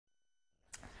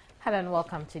Hello and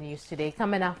welcome to News Today.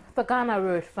 Coming up, the Ghana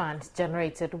Road Fund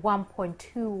generated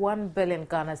 1.21 billion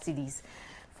Ghana cedis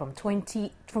from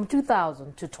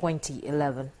 2000 to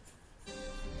 2011.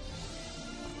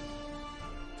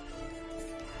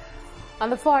 On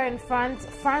the foreign front,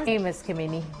 France's name is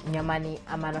Kimini Nyamani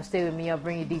Amano. Stay with me, I'll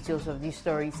bring you details of these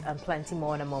stories and plenty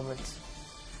more in a moment.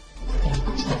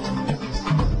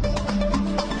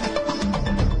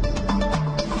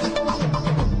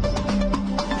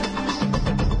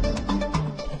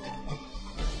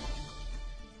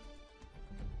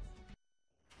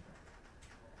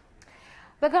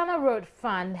 The Ghana Road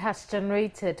Fund has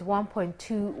generated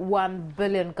 1.21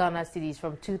 billion Ghana cedis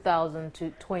from 2000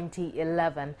 to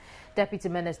 2011. Deputy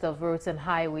Minister of Roads and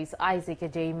Highways Isaac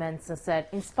Ajayi Mensah said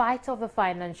in spite of the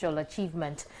financial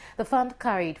achievement, the fund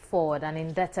carried forward an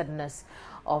indebtedness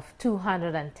of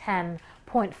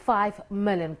 210.5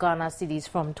 million Ghana cedis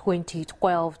from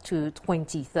 2012 to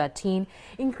 2013,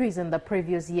 increasing the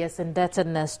previous year's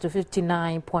indebtedness to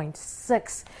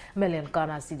 59.6 million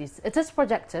Ghana cedis. It is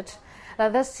projected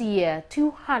that this year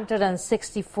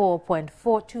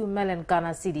 264.42 million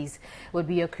Ghana cedis will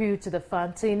be accrued to the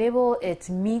fund to enable it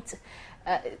to meet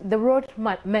the road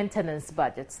maintenance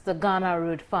budgets. The Ghana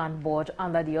Road Fund Board,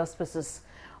 under the auspices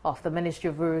of the Ministry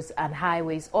of Roads and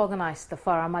Highways, organized the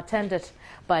forum attended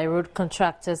by road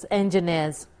contractors,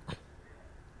 engineers,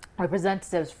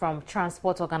 representatives from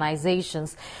transport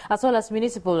organizations, as well as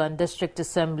municipal and district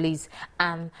assemblies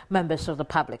and members of the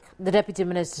public. The Deputy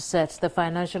Minister said the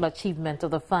financial achievement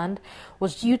of the fund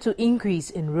was due to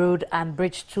increase in road and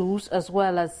bridge tools, as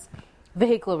well as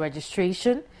vehicle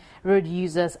registration, road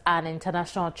users and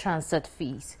international transit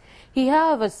fees. He,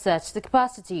 however, said the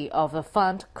capacity of the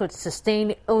fund could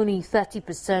sustain only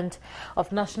 30%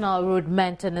 of national road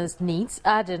maintenance needs,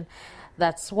 adding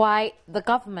that's why the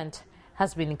government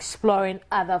has been exploring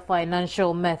other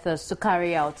financial methods to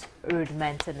carry out road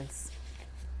maintenance.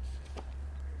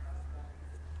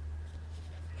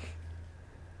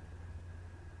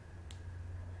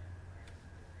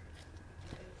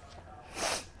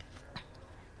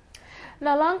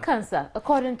 Now, lung cancer,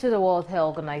 according to the World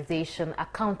Health Organization,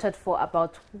 accounted for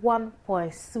about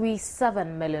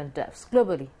 1.37 million deaths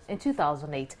globally in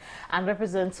 2008 and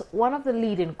represents one of the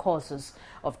leading causes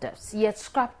of deaths. Yet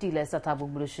scrap dealers at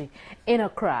Agbogbloshie in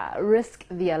Accra risk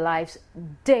their lives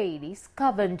daily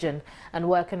scavenging and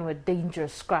working with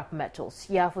dangerous scrap metals.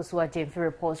 Yafosua Jemfi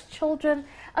reports children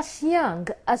as young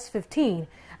as 15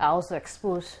 are also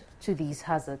exposed to these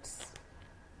hazards.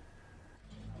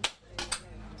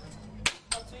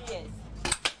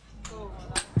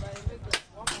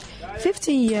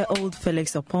 15-year-old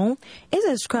Felix Opon is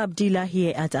a scrap dealer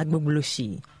here at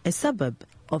Agbogbloshie, a suburb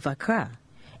of Accra.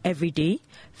 Every day,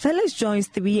 Felix joins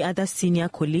 3 other senior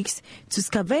colleagues to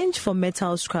scavenge for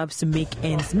metal scraps to make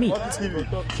ends meet.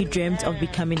 He dreamt of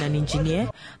becoming an engineer,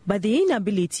 but the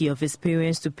inability of his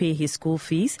parents to pay his school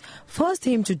fees forced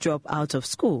him to drop out of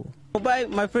school.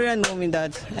 My parents know me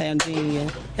that I am doing here.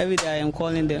 Every day I am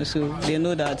calling them, so they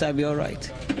know that I'll be all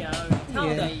right. Yeah, all right. How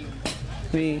old are you?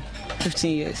 Me,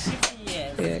 15 years. 15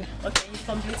 years? Yeah. Okay, you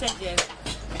completed JSS?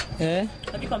 Yeah?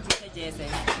 Have you completed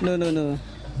JSS? No.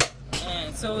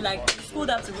 So, like, you schooled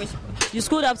up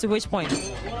to which point?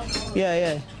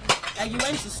 Yeah. Like, you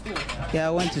went to school? Yeah, I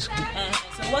went to school.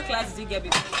 So, what class did you get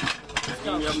before?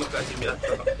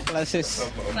 Class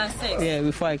 6. Class 6? Yeah,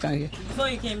 before I came here. Before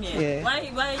you came here? Yeah.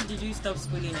 Why did you stop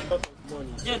schooling?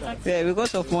 Yeah,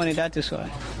 because of money, that is why.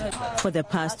 For the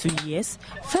past 2 years,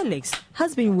 Felix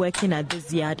has been working at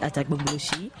this yard at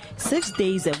Agbogbloshie 6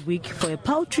 days a week for a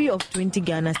paltry of 20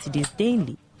 Ghana cedis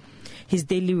daily. His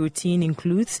daily routine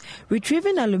includes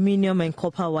retrieving aluminium and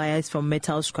copper wires from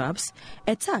metal scraps,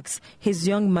 a task his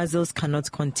young muscles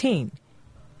cannot contain.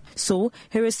 So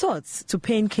he resorts to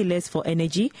painkillers for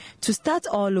energy to start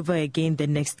all over again the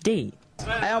next day.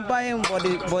 I am buying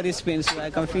body spin so I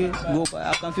can feel go.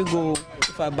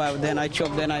 If I buy, then I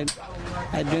chop, then I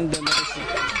drink the medicine.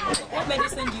 What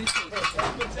medicine do you take?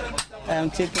 I am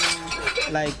taking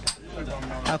like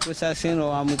Acrosacin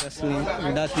or Amoxicillin.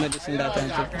 That's medicine that I'm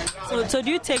taking. So do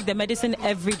you take the medicine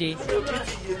every day?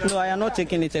 No, I am not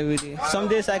taking it every day. Some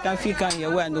days I can feel kind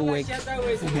here where I don't work.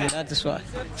 That is why.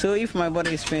 So if my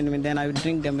body is paining me, then I will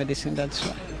drink the medicine. That's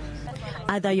why.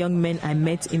 Other young men I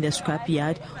met in the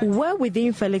scrapyard who were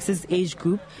within Felix's age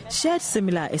group shared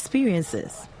similar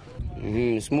experiences.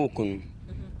 Smoking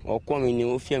or coming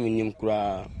in feminine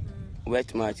cry,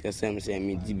 wet match, as I'm saying,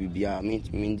 me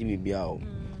DBBR,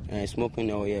 and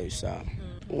smoking all years, sir.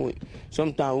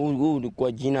 Sometimes we'll go to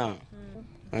Quagina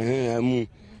and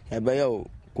I buy out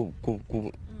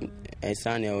a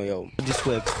son. This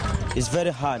work. It's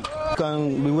very hard. You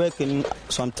can be working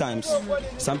sometimes.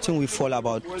 Something will fall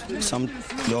about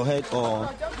your head or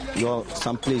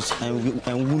some place and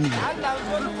wound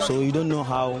you. So you don't know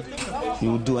how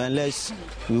you do unless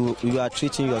you are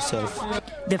treating yourself.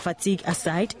 The fatigue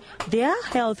aside, there are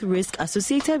health risks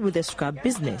associated with the scrap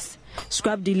business.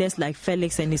 Scrap dealers like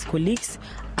Felix and his colleagues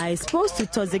are exposed to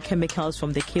toxic chemicals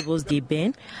from the cables they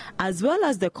burn, as well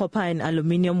as the copper and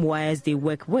aluminium wires they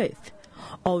work with.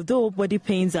 Although body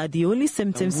pains are the only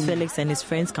symptoms Felix and his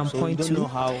friends can point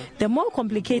to, the more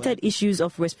complicated issues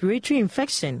of respiratory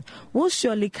infection will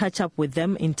surely catch up with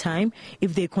them in time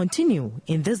if they continue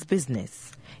in this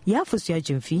business. Yafusia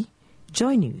Jimfi,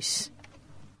 Joy News.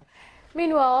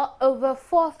 Meanwhile, over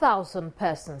 4,000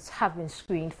 persons have been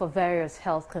screened for various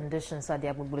health conditions at the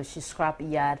Agbogbloshie scrap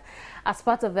yard as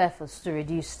part of efforts to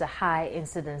reduce the high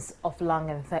incidence of lung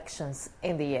infections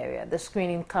in the area. The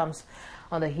screening comes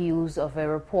on the heels of a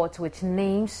report which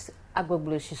names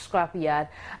Agbogbloshie scrap yard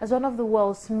as one of the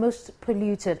world's most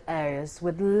polluted areas,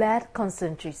 with lead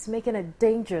concentrates making it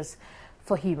dangerous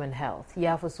for human health.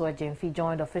 Yafosua Jemfi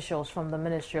joined officials from the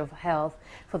Ministry of Health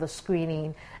for the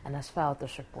screening and has filed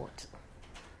this report.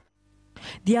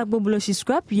 The Agbogbloshie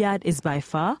scrap yard is by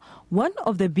far one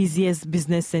of the busiest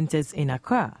business centers in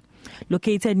Accra.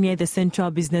 Located near the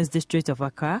central business district of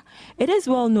Accra, it is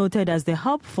well noted as the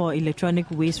hub for electronic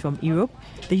waste from Europe,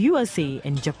 the USA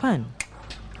and Japan.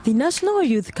 The National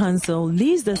Youth Council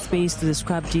leased the space to the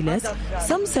scrap dealers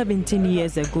some 17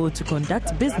 years ago to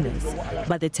conduct business,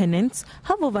 but the tenants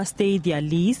have overstayed their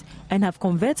lease and have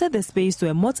converted the space to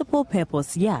a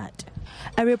multiple-purpose yard.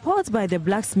 A report by the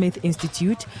Blacksmith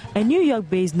Institute, a New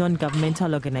York-based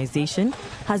non-governmental organization,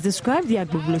 has described the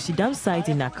Agbogbloshie dam site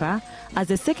in Accra as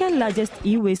the second largest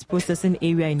e-waste processing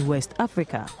area in West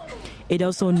Africa. It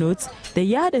also notes the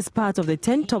yard is part of the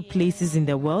 10 top places in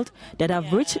the world that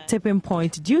have reached tipping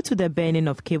point due to the burning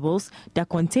of cables that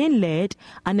contain lead,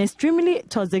 an extremely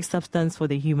toxic substance for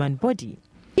the human body.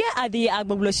 Here at the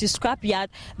Agbogbloshie scrap yard,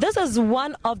 this is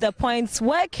one of the points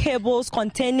where cables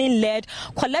containing lead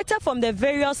collected from the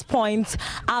various points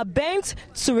are burnt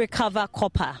to recover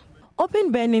copper.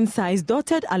 Open burning sites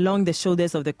dotted along the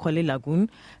shoulders of the Korle Lagoon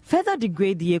further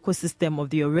degrade the ecosystem of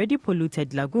the already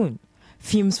polluted lagoon.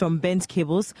 Fumes from burnt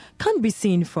cables can be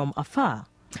seen from afar.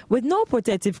 With no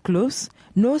protective clothes,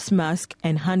 nose mask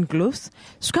and hand gloves,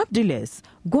 scrap dealers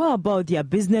go about their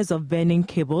business of burning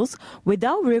cables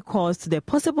without recourse to the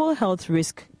possible health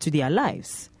risk to their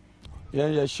lives. But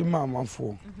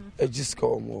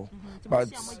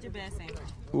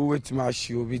with my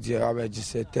shoe, we just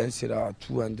said 10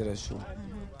 200 so.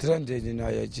 300 in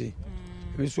IAG.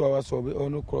 We saw us on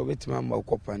with my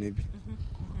company.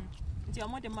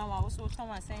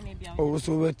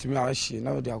 Also, wait me, I see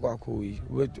now they are going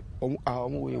with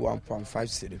 1.5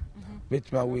 city.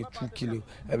 With my weight 2 kilos,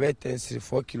 about 10 city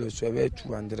 4 kilos, so about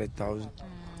 200,000.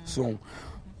 So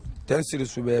 10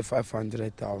 cities will be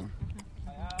 500,000.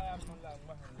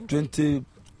 20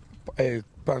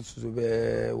 pounds will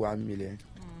be 1 million.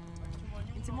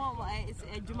 It's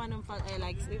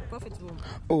like profitable.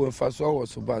 Oh, if I saw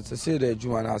was so bad, I say the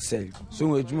Juman I say.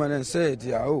 So a Juman said,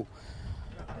 yeah, oh.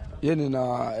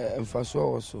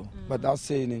 But that's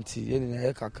saying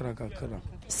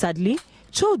sadly,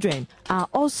 children are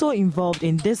also involved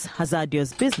in this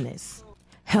hazardous business.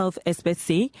 Health experts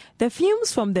say the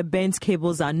fumes from the burnt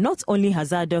cables are not only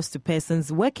hazardous to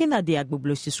persons working at the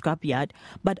Agbogbloshie scrapyard,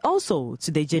 but also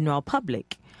to the general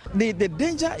public. The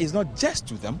danger is not just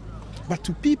to them, but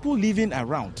to people living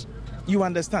around. You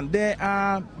understand, there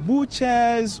are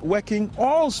butchers working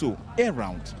also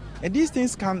around. And these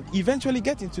things can eventually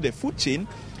get into the food chain.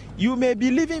 You may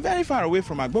be living very far away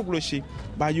from Agbogbloshie,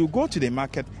 but you go to the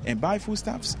market and buy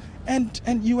foodstuffs, and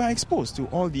you are exposed to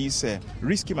all these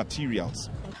risky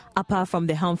materials. Apart from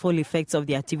the harmful effects of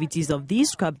the activities of these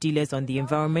scrap dealers on the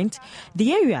environment,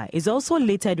 the area is also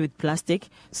littered with plastic,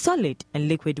 solid and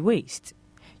liquid waste.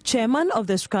 Chairman of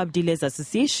the Scrap Dealers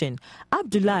Association,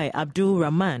 Abdullahi Abdul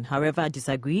Rahman, however,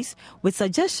 disagrees with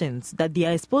suggestions that they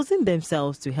are exposing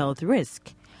themselves to health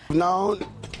risk. Now,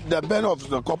 the burn of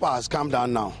the copper has come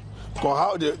down now. Because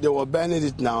how they were burning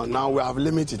it now we have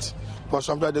limited. Because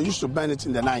sometimes they used to burn it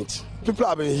in the night. People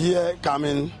have been here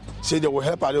coming, say they will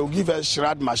help us, they will give us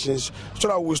shred machines so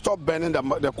that we stop burning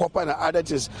the copper and the other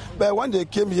things. But when they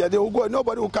came here, they will go,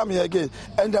 nobody will come here again.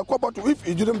 And the copper, if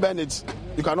you didn't burn it,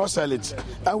 you cannot sell it.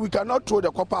 And we cannot throw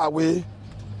the copper away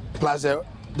plus the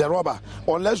rubber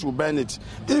unless we burn it.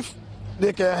 If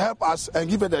they can help us and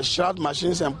give it the shred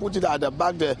machines and put it at the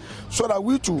back there so that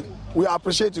we too, we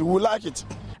appreciate it, we like it.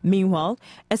 Meanwhile,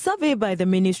 a survey by the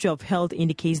Ministry of Health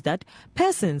indicates that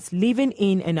persons living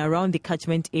in and around the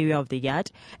catchment area of the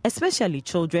yard, especially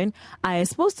children, are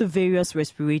exposed to various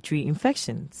respiratory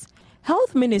infections.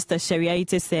 Health Minister Sharia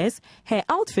Ite says her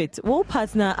outfit will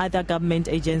partner other government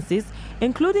agencies,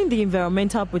 including the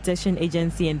Environmental Protection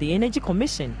Agency and the Energy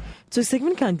Commission, to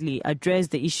significantly address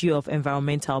the issue of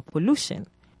environmental pollution.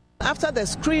 After the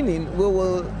screening, we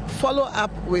will follow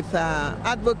up with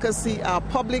advocacy. Our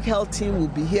public health team will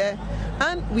be here,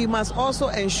 and we must also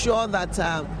ensure that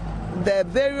the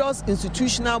various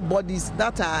institutional bodies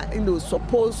that are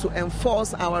supposed to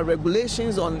enforce our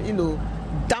regulations on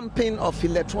dumping of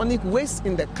electronic waste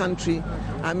in the country,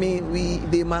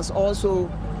 they must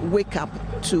also wake up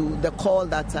to the call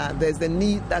that there's the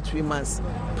need that we must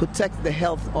protect the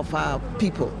health of our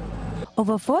people.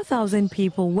 Over 4,000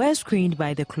 people were screened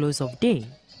by the close of day.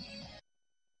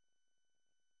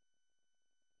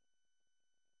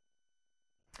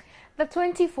 The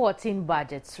 2014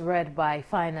 budgets read by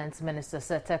Finance Minister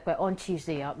Seth Terkper on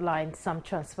Tuesday outlined some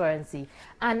transparency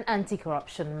and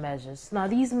anti-corruption measures. Now,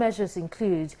 these measures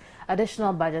include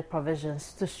additional budget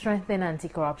provisions to strengthen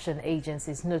anti-corruption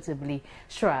agencies, notably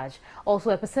SHRAJ. Also,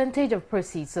 a percentage of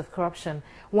proceeds of corruption,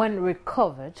 when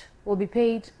recovered, will be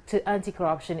paid to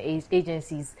anti-corruption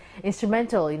agencies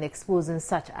instrumental in exposing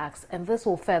such acts, and this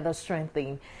will further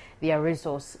strengthen their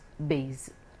resource base.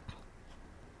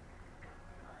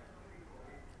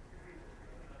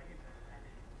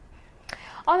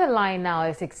 On the line now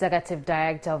is Executive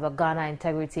Director of the Ghana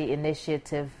Integrity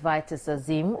Initiative, Vitus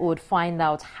Azim, who would find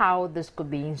out how this could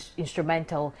be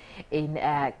instrumental in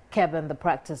curbing the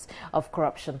practice of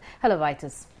corruption. Hello,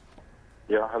 Vitus.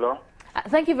 Yeah, hello.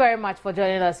 Thank you very much for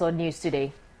joining us on News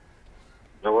Today.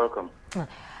 You're welcome.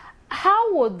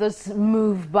 How would this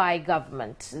move by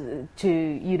government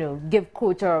to, give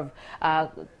quota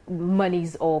of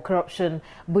monies or corruption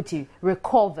booty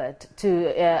recovered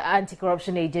to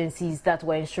anti-corruption agencies that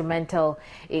were instrumental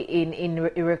in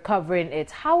recovering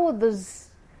it? How would this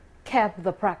curb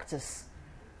the practice?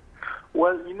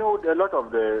 Well, a lot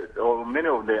of many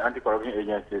of the anti-corruption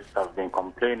agencies have been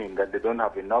complaining that they don't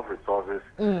have enough resources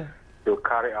to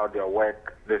carry out their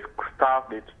work. The staff,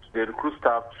 they recruit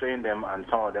staff, train them, and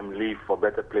some of them leave for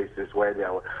better places where they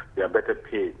are better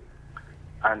paid.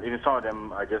 And even some of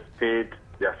them are just paid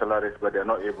their salaries, but they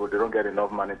don't get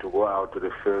enough money to go out to the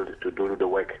field to do the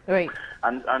work. Right.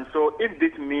 And so if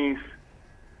this means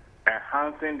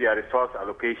enhancing their resource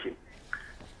allocation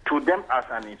to them as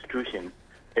an institution,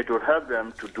 it will help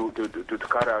them to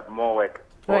carry out more work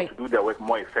or to do their work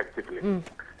more effectively.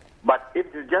 But if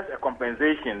it's just a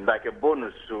compensation, like a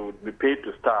bonus to be paid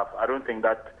to staff, I don't think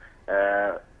that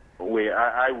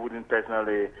I wouldn't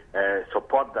personally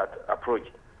support that approach,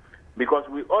 because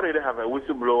we already have a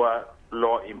whistleblower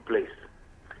law in place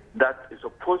that is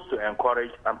supposed to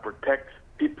encourage and protect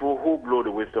people who blow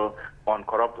the whistle on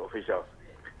corrupt officials.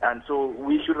 And so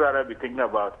we should rather be thinking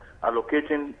about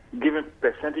giving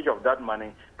percentage of that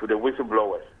money to the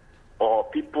whistleblowers or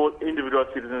individual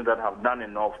citizens that have done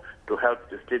enough to help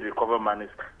the state recover monies,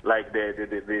 like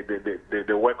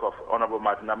the work of Honorable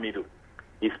Martin Amidu.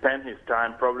 He spent his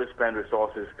time, probably spent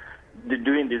resources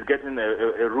doing this, getting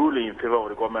a ruling in favor of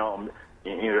the government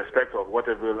in respect of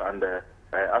Waterville and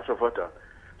Astrowater.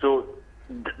 So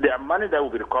the money that will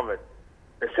be recovered,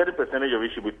 a certain percentage of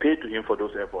it should be paid to him for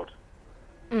those efforts.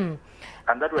 And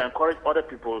that will encourage other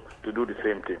people to do the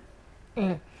same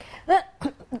thing.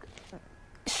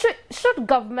 Should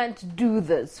government do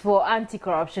this for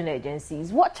anti-corruption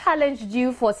agencies? What challenge do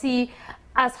you foresee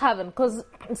as having? Because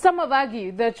some have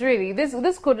argued that really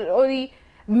this could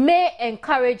may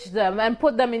encourage them and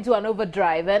put them into an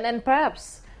overdrive, and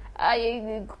perhaps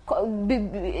it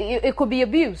could be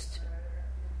abused.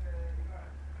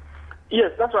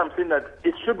 Yes, that's what I'm saying, that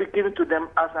it should be given to them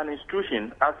as an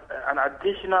institution, as an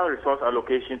additional resource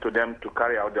allocation to them to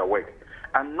carry out their work,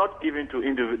 and not given to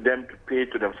them to pay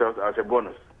to themselves as a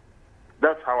bonus.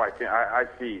 That's how I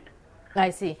see it. I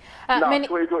see. So it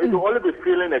will only be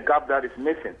filling a gap that is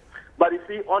missing. But you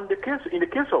see, in the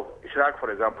case of SHRAJ,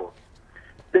 for example,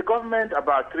 the government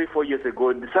about 3-4 years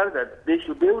ago decided that they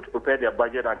should be able to prepare their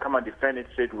budget and come and defend it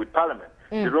straight with Parliament.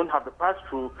 They don't have to pass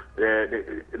through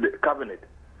the cabinet.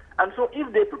 And so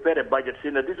if they prepare a budget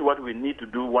saying that this is what we need to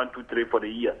do 1, 2, 3 for the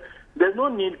year, there's no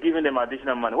need giving them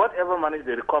additional money. Whatever money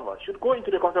they recover should go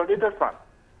into the consolidated fund.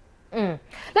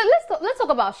 Let's talk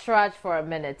about SHRAJ for a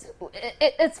minute.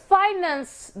 Is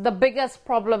finance the biggest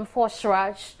problem for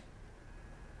SHRAJ?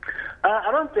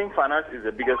 I don't think finance is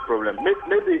the biggest problem.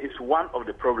 Maybe it's one of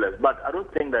the problems, but I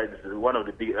don't think that it's one of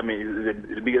the big.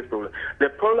 It's the biggest problem. The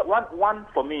problem, one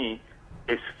for me,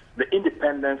 is the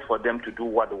independence for them to do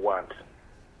what they want.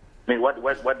 I mean, what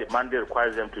the mandate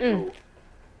requires them to do.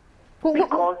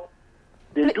 Because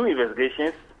they do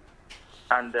investigations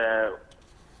and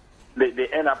they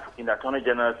end up in the Attorney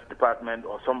General's department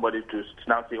or somebody to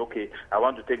now say, okay, I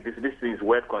want to take this thing is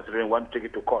worth considering, I want to take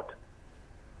it to court.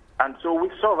 And so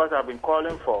some of us have been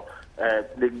calling for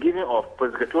the giving of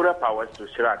prosecutorial powers to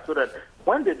SHRAC so that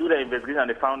when they do the investigation and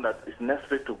they found that it's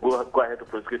necessary to go ahead to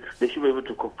prosecute, they should be able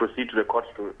to proceed to the courts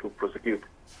to prosecute.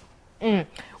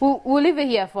 We'll leave it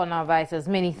here for now, Vices.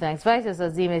 Many thanks. Vices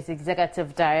Azim is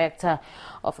Executive Director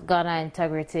of Ghana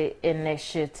Integrity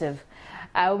Initiative.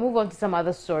 I will move on to some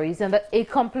other stories. And a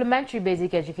complementary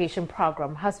basic education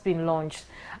program has been launched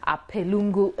at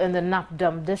Pelungu in the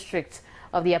Napdam district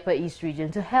of the Upper East region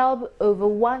to help over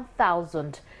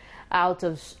 1,000 out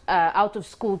of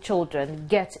school children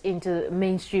get into the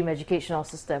mainstream educational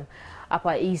system.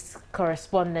 Upper East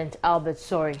correspondent Albert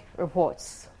Sori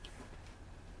reports.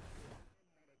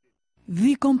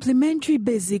 The Complementary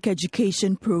Basic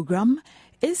Education Program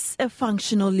is a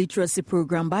functional literacy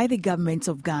program by the government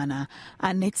of Ghana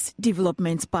and its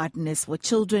development partners for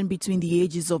children between the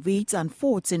ages of 8 and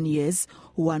 14 years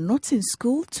who are not in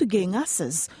school to gain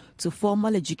access to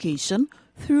formal education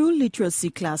through literacy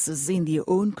classes in their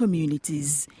own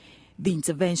communities. The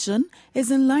intervention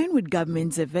is in line with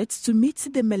government's efforts to meet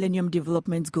the Millennium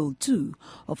Development Goal 2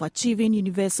 of achieving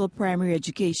universal primary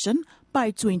education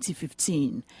by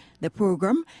 2015. The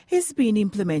program is being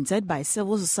implemented by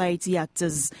civil society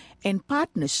actors in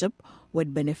partnership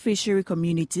with beneficiary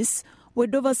communities,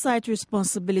 with oversight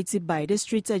responsibility by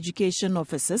district education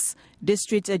officers,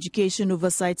 district education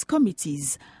oversight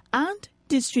committees, and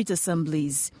district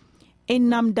assemblies. In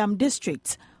Namdam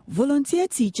district, volunteer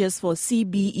teachers for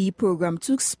CBE program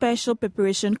took special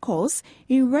preparation course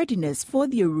in readiness for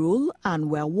their role and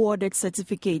were awarded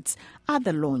certificates at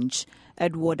the launch.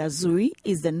 Edward Azuri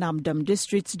is the Namdam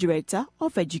District Director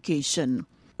of Education.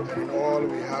 In all,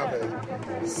 we have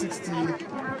 60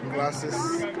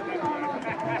 classes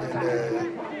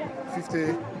and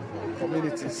 50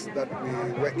 communities that we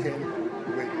work in.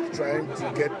 We're trying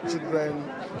to get children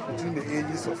between the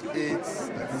ages of 8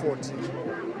 and 14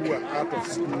 who are out of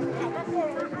school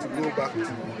to go back to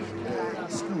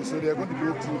school. So they're going to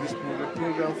go through this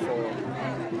program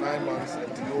for 9 months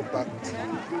and to go back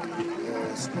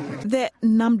to school. The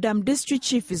Namdam District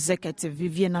Chief Executive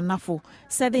Vivian Anafo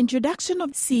said the introduction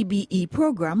of the CBE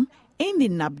program in the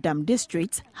Namdam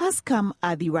district has come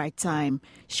at the right time.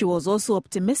 She was also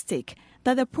optimistic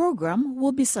that the program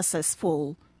will be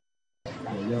successful.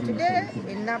 Today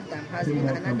in Namdam has been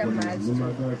another milestone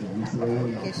of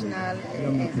educational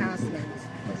enhancement.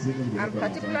 I'm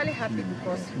particularly happy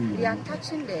because we are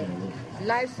touching the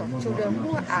lives of children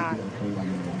who are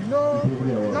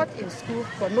not in school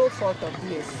for no fault of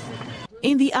theirs.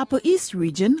 In the Upper East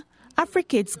region,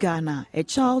 Africates Ghana, a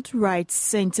child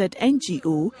rights-centered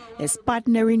NGO, is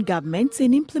partnering governments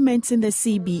in implementing the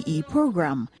CBE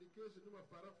program.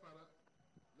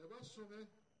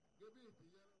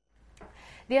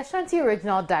 The Ashanti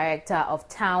Regional Director of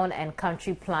Town and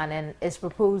Country Planning is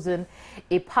proposing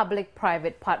a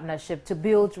public-private partnership to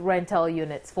build rental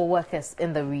units for workers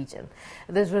in the region.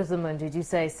 This Rosamond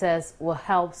Jujuse says will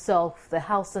help solve the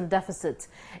housing deficit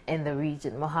in the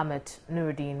region. Mohammed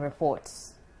Nuruddin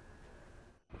reports.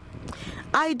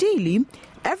 Ideally,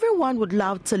 everyone would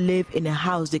love to live in a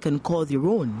house they can call their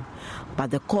own,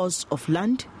 but the cost of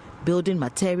land, building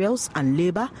materials and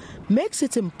labor makes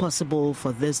it impossible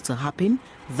for this to happen.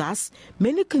 Thus,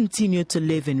 many continue to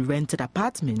live in rented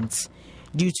apartments.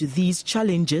 Due to these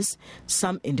challenges,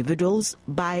 some individuals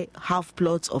buy half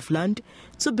plots of land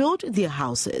to build their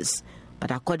houses.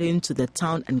 But according to the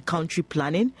Town and Country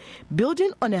Planning,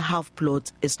 building on a half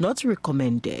plot is not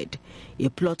recommended. A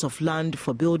plot of land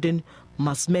for building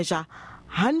must measure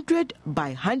 100 by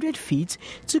 100 feet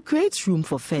to create room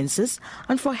for fences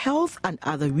and for health and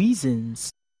other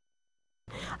reasons.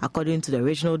 According to the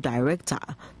regional director,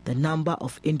 the number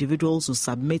of individuals who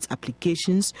submit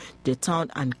applications to the Town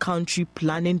and Country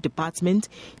Planning Department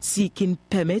seeking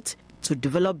permit to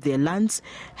develop their lands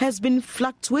has been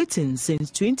fluctuating since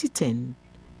 2010.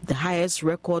 The highest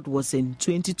record was in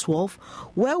 2012,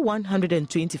 where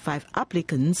 125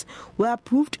 applicants were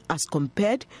approved as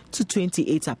compared to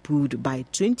 28 approved by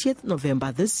 20th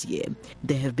November this year.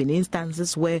 There have been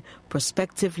instances where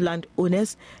prospective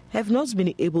landowners have not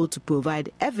been able to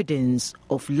provide evidence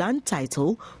of land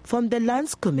title from the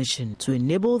Lands Commission to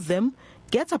enable them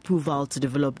get approval to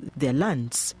develop their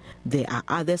lands. There are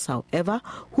others, however,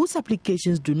 whose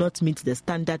applications do not meet the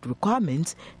standard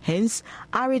requirements, hence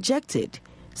are rejected.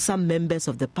 Some members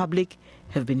of the public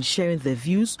have been sharing their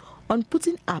views on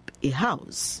putting up a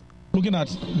house. Looking at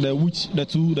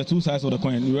the two sides of the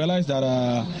coin, you realize that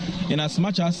in as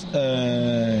much as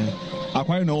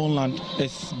acquiring your own land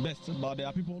is best, but there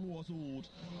are people who also would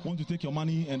want to take your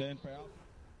money and then perhaps.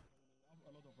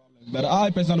 But I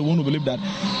personally want to believe that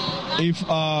if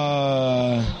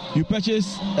you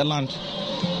purchase a land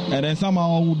and then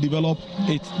somehow develop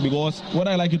it, because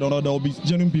whether I like it or not, there will be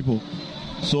genuine people.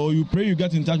 So you pray you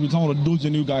get in touch with some of those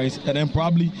genuine guys, and then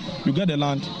probably you get the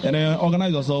land and then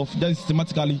organize yourself just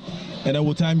systematically, and then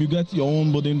with time you get your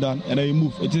own building done and then you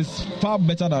move. It is far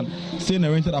better than staying in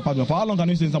a rented apartment. For how long can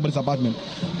you stay in somebody's apartment?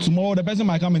 Tomorrow the person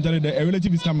might come and tell you that a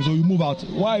relative is coming, so you move out.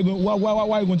 Why are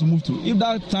you going to move to? If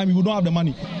that time you don't have the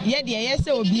money. Yes,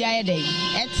 it will be a day.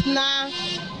 It's now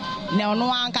no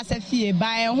one can say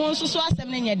buy a home so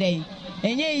a day.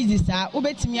 And easy, sir.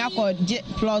 Ubetimi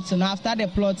akọ plot no after the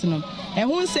plot no. And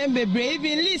who send be brave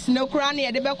in list no cranny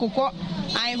at the back of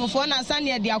I for na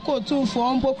sanya the akọ 2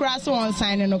 for pokra so on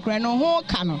sign no cran no ho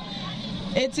cano.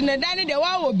 It's in the dining the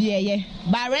wall will be a year.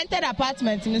 By rented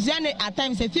apartment in the at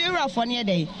times a few rough for near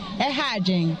day. A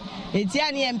hajing. It's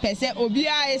yani and pese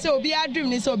obia is obia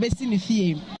dream is obesimi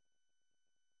fee.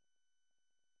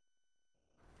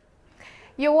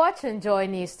 You're watching Joy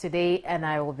News Today, and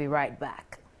I will be right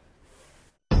back.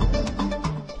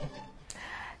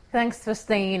 Thanks for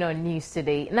staying on News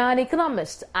Today. Now, an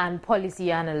economist and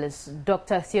policy analyst,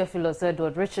 Dr. Theophilus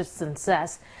Edward Richardson,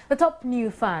 says the two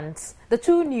new funds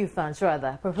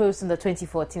proposed in the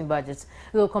 2014 budget,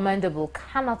 though commendable,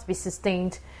 cannot be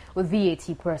sustained with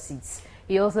VAT proceeds.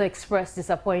 He also expressed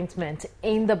disappointment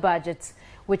in the budget,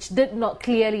 which did not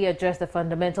clearly address the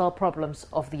fundamental problems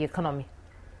of the economy.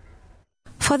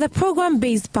 For the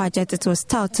program-based budget it was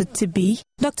touted to be,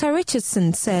 Dr.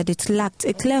 Richardson said it lacked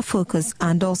a clear focus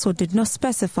and also did not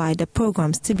specify the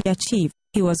programs to be achieved.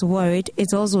 He was worried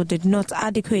it also did not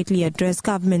adequately address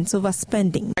government's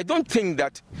overspending. I don't think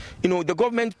that, the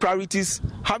government priorities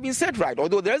have been set right,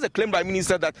 although there is a claim by the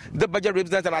minister that the budget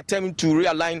represents an attempt to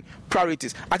realign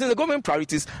priorities. I think the government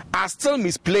priorities are still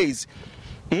misplaced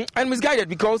and misguided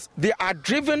because they are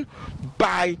driven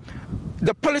by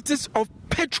the politics of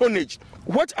patronage.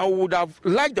 What I would have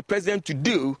liked the president to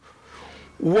do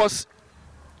was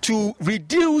to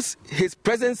reduce his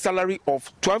present salary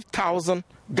of 12,000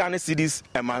 Ghana cedis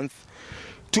a month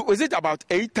to, is it about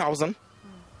 8,000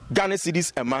 Ghana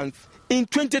cedis a month in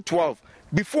 2012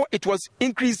 before it was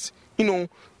increased,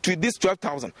 to this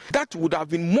 12,000. That would have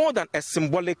been more than a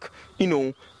symbolic,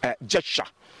 gesture.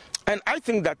 And I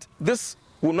think that this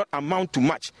will not amount to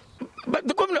much. But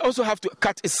the government also have to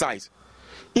cut its size.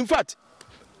 In fact,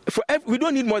 we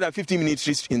don't need more than 50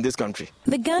 ministries in this country.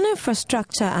 The Ghana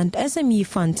Infrastructure and SME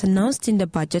funds announced in the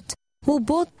budget will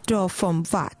both draw from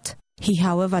VAT. He,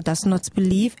 however, does not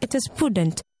believe it is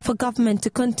prudent for government to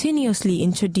continuously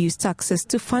introduce taxes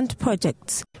to fund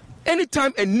projects.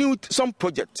 Anytime some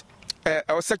project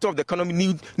or sector of the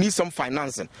economy needs some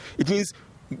financing, it means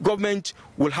government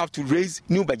will have to raise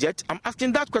new budget. I'm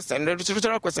asking that question, the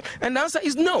rhetorical question, and the answer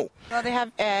is no. Well, they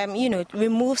have,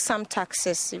 removed some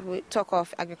taxes. We talk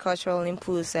of agricultural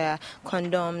inputs,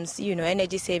 condoms,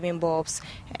 energy-saving bulbs,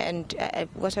 and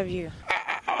what have you?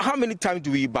 How many times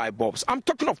do we buy bulbs? I'm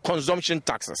talking of consumption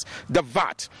taxes, the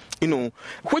VAT,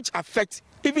 which affect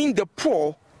even the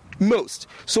poor most.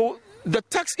 So the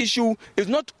tax issue is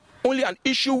not only an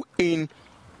issue in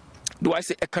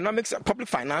economics and public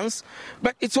finance,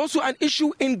 but it's also an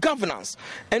issue in governance.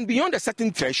 And beyond a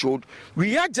certain threshold,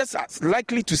 we are just as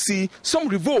likely to see some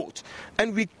revolt,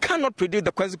 and we cannot predict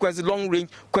the consequences, long-range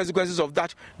consequences of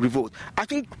that revolt. I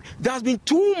think there has been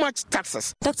too much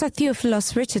taxes. Dr.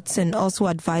 Theophilus Richardson also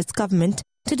advised government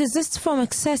to desist from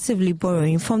excessively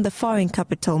borrowing from the foreign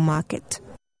capital market.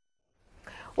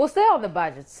 We'll stay on the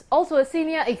budgets. Also, a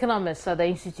senior economist at the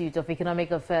Institute of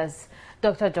Economic Affairs,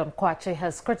 Dr. John Kwache,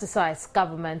 has criticized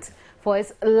government for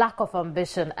its lack of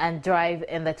ambition and drive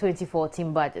in the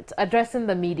 2014 budget. Addressing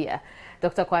the media,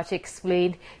 Dr. Kwache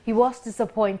explained he was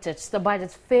disappointed the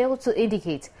budget failed to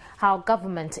indicate how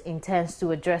government intends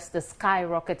to address the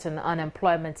skyrocketing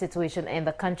unemployment situation in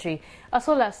the country, as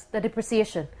well as the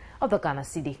depreciation of the Ghana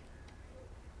cedi.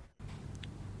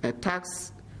 A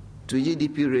tax to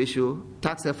GDP ratio,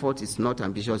 tax effort is not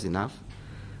ambitious enough.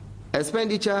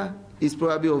 Expenditure is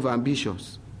probably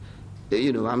over-ambitious.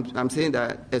 I'm saying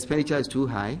that expenditure is too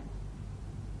high.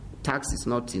 Tax is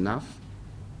not enough.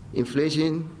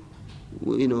 Inflation,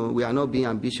 we are not being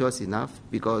ambitious enough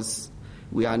because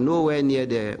we are nowhere near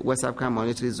the West African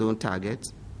Monetary Zone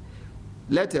target,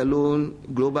 let alone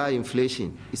global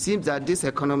inflation. It seems that this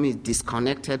economy is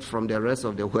disconnected from the rest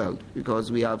of the world because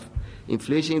we have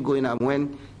inflation going up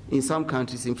when in some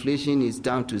countries inflation is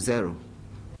down to zero.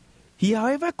 He,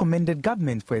 however, commended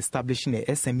government for establishing a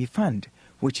SME fund,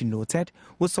 which he noted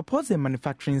will support the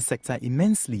manufacturing sector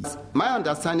immensely. My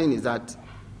understanding is that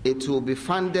it will be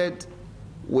funded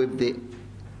with the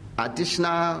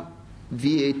additional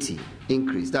VAT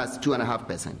increase, that's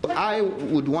 2.5%. I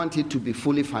would want it to be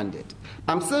fully funded.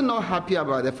 I'm still not happy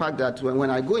about the fact that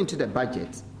when I go into the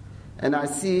budget and I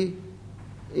see,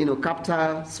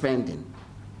 capital spending,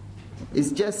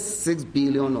 it's just 6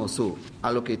 billion or so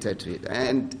allocated to it.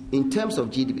 And in terms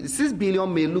of GDP, 6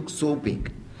 billion may look so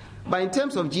big, but in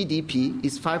terms of GDP,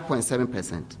 it's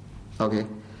 5.7%. Okay?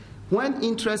 When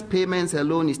interest payments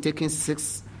alone is taking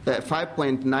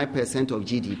 5.9% of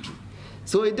GDP.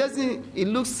 So it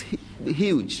looks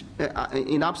huge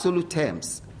in absolute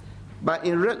terms. But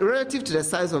relative to the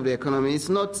size of the economy, it's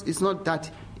not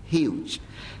that huge.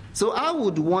 So I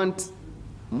would want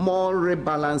more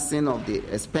rebalancing of the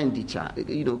expenditure,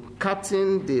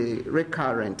 cutting the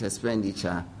recurrent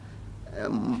expenditure,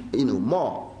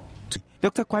 more.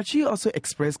 Dr. Kwachi also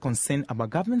expressed concern about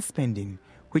government spending,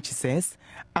 which he says,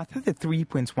 at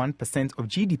 33.1% of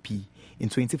GDP in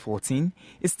 2014,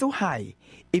 is still high,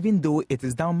 even though it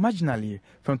is down marginally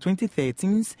from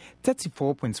 2013's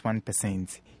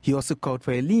 34.1%. He also called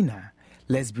for a leaner,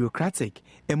 less bureaucratic,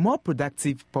 and more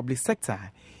productive public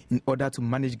sector in order to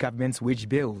manage government's wage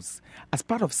bills as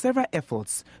part of several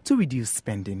efforts to reduce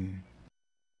spending.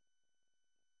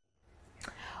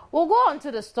 We'll go on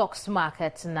to the stocks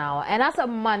market now. And as of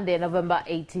Monday, November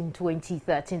 18,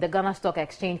 2013, the Ghana Stock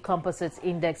Exchange Composite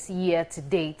Index year to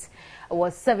date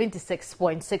was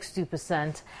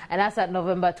 76.62%. And as at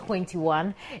November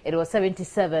 21, it was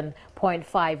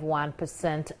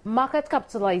 77.51%. Market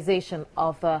capitalization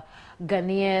of the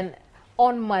Ghanaian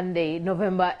on Monday,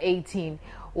 November 18,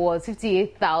 was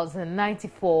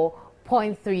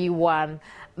 58,094.31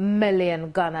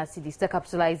 million Ghana cedis. The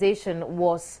capitalization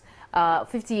was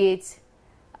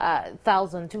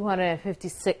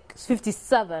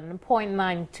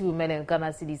 58,257.92 million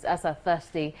Ghana cedis as of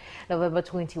Thursday, November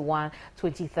 21,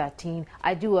 2013.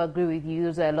 I do agree with you.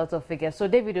 Those are a lot of figures. So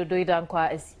David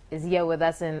Odoidankwa is here with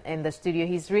us in the studio.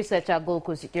 He's researcher at Gold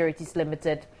Coast Securities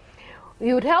Limited.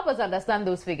 He would help us understand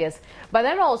those figures. But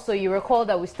then also you recall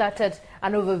that we started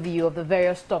an overview of the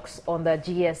various stocks on the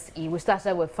GSE. We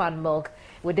started with Fund Milk.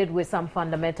 We did with some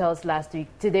fundamentals last week.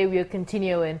 Today we are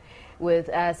continuing with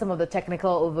some of the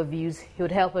technical overviews. He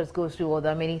would help us go through all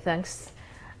that. Many thanks.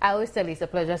 I always tell you it's a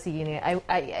pleasure seeing you.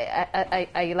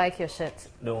 I like your shirt.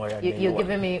 Don't worry. You're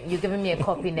giving me a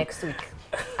copy next week.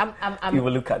 You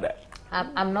will look at that.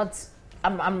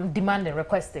 I'm demanding,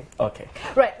 requesting. Okay.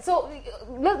 Right. So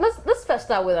let's first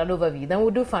start with an overview. Then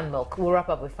we'll do Fund Milk. We'll wrap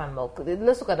up with Fund Milk.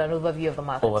 Let's look at an overview of the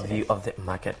market. Overview of the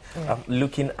market.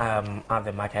 Looking at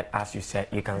the market, as you said,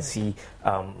 you can see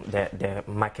the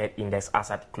market index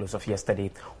as at close of yesterday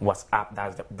was up.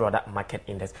 That's the broader market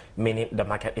index, meaning the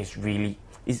market is really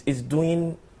is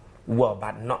doing well,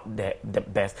 but not the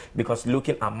best, because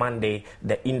looking at Monday,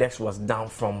 the index was down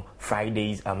from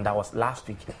Friday's, that was last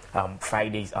week,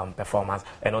 Friday's performance,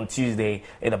 and on Tuesday,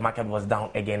 the market was down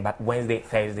again, but Wednesday,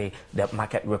 Thursday, the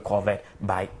market recovered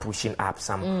by pushing up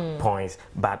some points,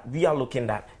 but we are looking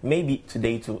that maybe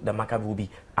today too, the market will be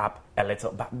up a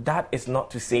little, but that is not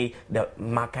to say the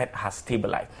market has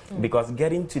stabilized, because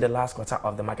getting to the last quarter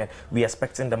of the market, we are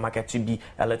expecting the market to be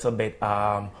a little bit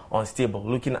unstable,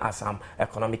 looking at some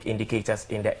economic indicators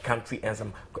in the country and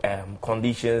some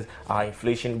conditions,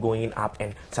 inflation going up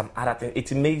and some other things.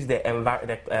 It makes the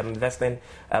investing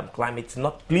climate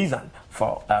not pleasant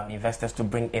for investors to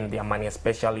bring in their money,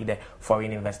 especially the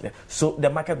foreign investors. So the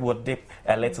market will dip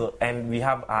a little, and we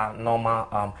have a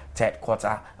normal third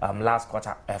quarter, last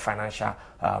quarter financial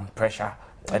pressure.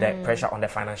 The pressure on the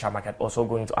financial market also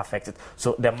going to affect it.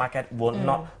 So the market will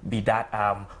not be that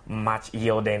much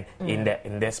yielding in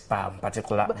this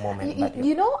particular moment.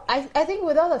 I think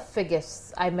with all the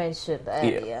figures I mentioned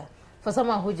earlier, for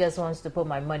someone who just wants to put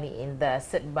my money in there,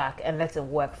 sit back and let it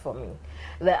work for me,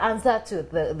 the answer to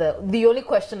the only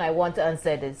question I want to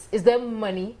answer is there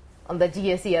money on the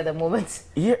GSE at the moment?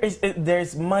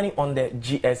 There's money on the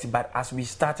GSE, but as we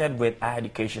started with our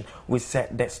education, we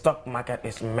said the stock market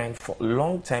is meant for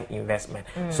long-term investment.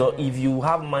 So if you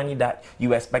have money that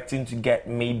you're expecting to get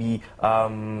maybe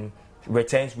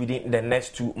returns within the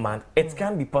next 2 months, it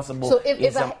can be possible. So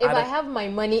if I have my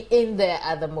money in there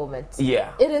at the moment,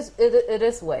 it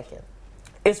is working.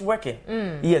 It's working.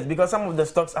 Yes, because some of the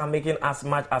stocks are making as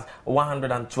much as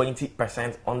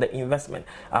 120% on the investment.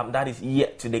 That is year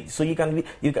to date. So you can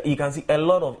see a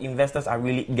lot of investors are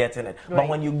really getting it. Right. But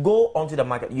when you go onto the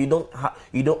market, you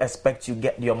don't expect to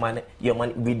get your money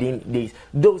within days.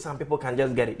 Though some people can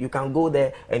just get it. You can go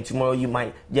there and tomorrow you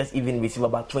might just even receive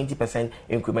about 20%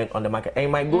 increment on the market. And you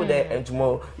might go there and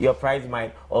tomorrow your price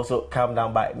might also come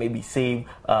down by maybe same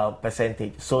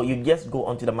percentage. So you just go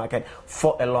onto the market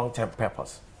for a long-term purpose.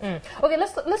 Okay,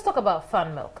 let's talk about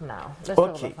Fan Milk now.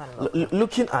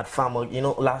 Looking at Fan Milk,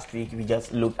 last week we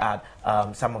just looked at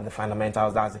some of the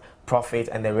fundamentals, that's the profit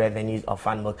and the revenues of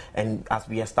Fan Milk, and as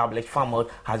we established, Fan Milk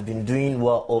has been doing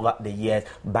well over the years,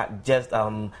 but just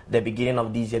the beginning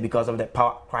of this year, because of the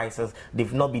power crisis,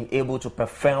 they've not been able to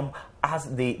perform as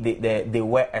they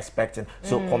were expecting.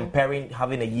 So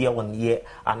having a year-on-year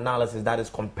analysis, that is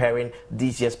comparing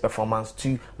this year's performance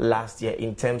to last year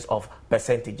in terms of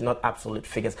percentage, not absolute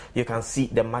figures, you can see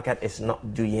the market is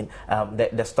not doing,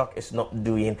 the stock is not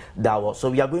doing that well. So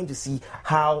we are going to see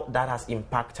how that has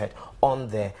impacted on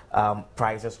the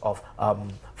prices of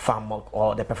Fan Milk,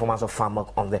 or the performance of Fan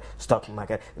Milk on the stock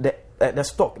market. The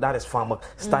stock, that is Fan Milk,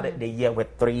 started the year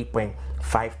with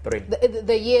 3.53.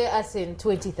 The year as in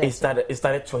 2013? It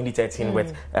started 2013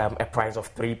 with a price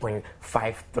of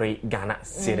 3.53 Ghana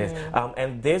cedis.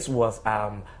 And this was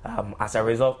as a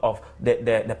result of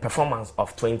the performance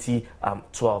of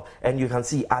 2012. And you can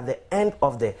see at the end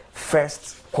of the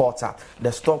first quarter,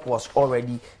 the stock was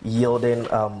already yielding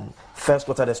first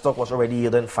quarter, the stock was already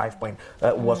yielding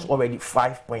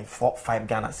 5.45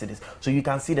 Ghana cedis. So you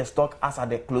can see the stock, as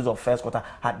at the close of first quarter,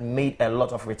 had made a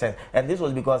lot of returns. And this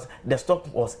was because the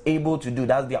stock was able to do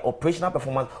that. Their operational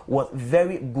performance was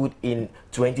very good in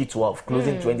 2012,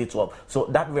 closing 2012. So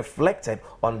that reflected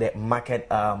on the market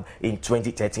in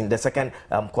 2013. The second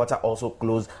quarter also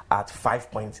closed at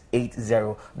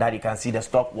 5.80. That you can see the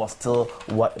stock was still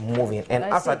moving. And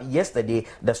as at yesterday,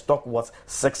 the stock was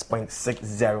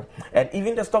 6.60. And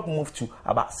even the stock moved to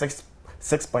about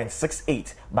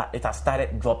 6.68, but it has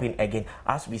started dropping again.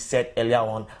 As we said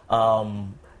earlier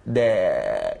on,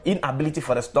 the inability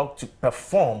for the stock to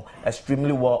perform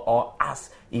extremely well, or as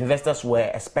investors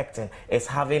were expecting, is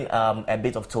having a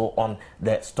bit of toll on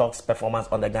the stock's performance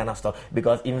on the Ghana stock,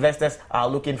 because investors are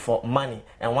looking for money,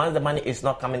 and once the money is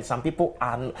not coming, some people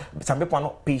are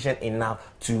not patient enough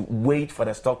to wait for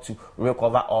the stock to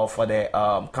recover, or for the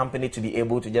company to be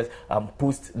able to just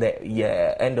post the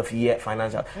end of year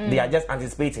financial. They are just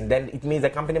anticipating. Then it means the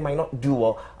company might not do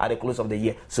well at the close of the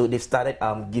year, so they started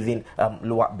giving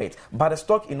lower bids. But the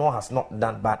stock has not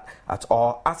done bad at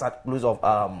all. As at close of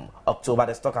October,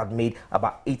 the stock had made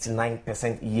about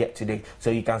 89% year to date. So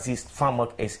you can see Fan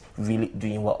Milk is really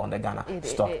doing well on the Ghana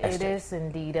stock exchange. It is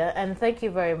indeed. And thank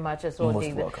you very much as well,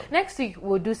 David. Welcome. Next week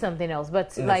we'll do something else,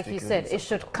 but like you said, it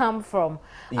should come from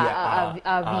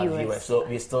our viewers. So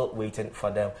we're still waiting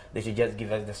for them. They should just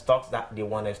give us the stocks that they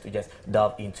want us to just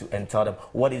delve into and tell them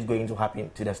what is going to happen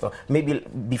to the stock. Maybe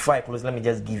before I close, let me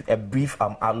just give a brief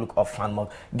outlook of Fan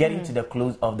Milk. Getting to the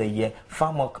close of the year,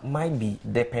 Fan Milk might be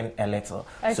dipping a little.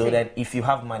 So that if you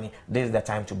have money, this is the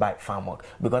time to buy Fan Milk,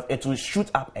 because it will shoot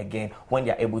up again when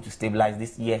they are able to stabilize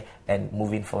this year and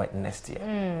moving forward next year.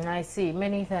 I see.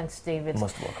 Many thanks, David.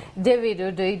 Most welcome. David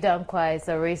Odoi-Dankwa is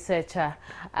a researcher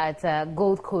at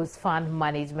Gold Coast Fund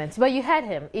Management. But you heard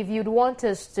him. If you'd want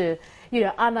us to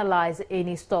analyze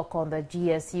any stock on the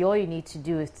GSE, all you need to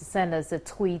do is to send us a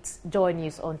tweet, Joy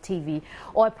News on TV,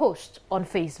 or a post on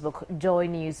Facebook, Joy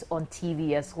News on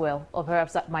TV as well, or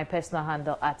perhaps at my personal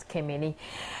handle at Kemini.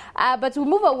 But we'll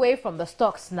move away from the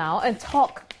stocks now and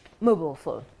talk mobile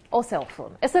phone or cell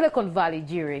phone. A Silicon Valley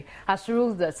jury has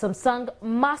ruled that Samsung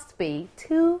must pay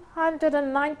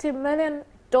 $290 million.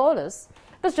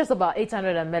 That's just about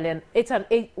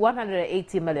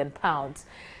 180 million pounds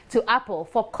to Apple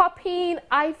for copying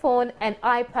iPhone and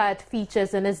iPad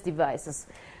features in its devices.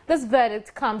 This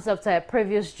verdict comes after a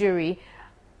previous jury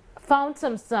found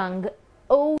Samsung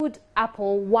owed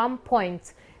Apple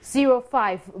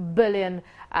 $1.05 billion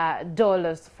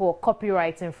for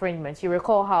copyright infringement. You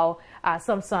recall how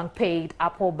Samsung paid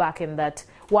Apple back in that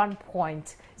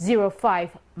 $1.05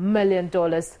 million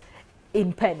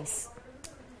in pennies.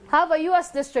 However,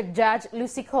 U.S. District Judge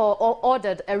Lucy Cole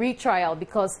ordered a retrial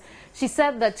because she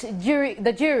said that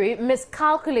the jury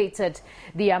miscalculated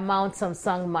the amount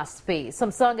Samsung must pay.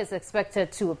 Samsung is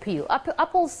expected to appeal.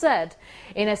 Apple said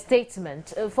in a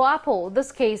statement, for Apple,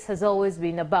 this case has always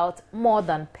been about more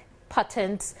than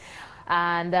patents.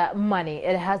 and money.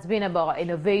 It has been about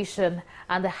innovation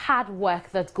and the hard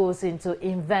work that goes into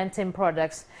inventing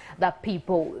products that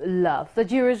people love. The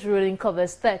jury's ruling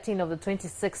covers 13 of the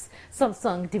 26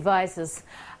 Samsung devices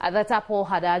that Apple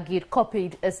had argued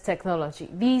copied its technology.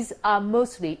 These are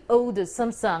mostly older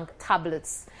Samsung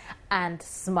tablets and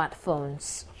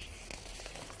smartphones.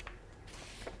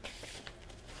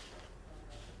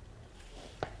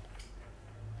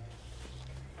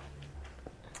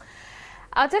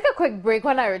 I'll take a quick break.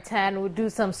 When I return, we'll do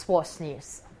some sports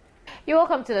news. You're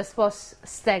welcome to the sports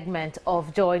segment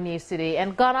of Joy News today.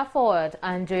 And Ghana forward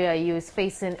Andre Ayew is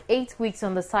facing 8 weeks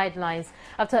on the sidelines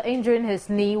after injuring his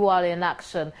knee while in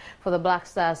action for the Black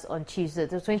Stars on Tuesday.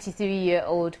 The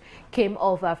 23-year-old came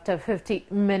off after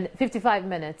 55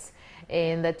 minutes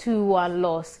in the 2-1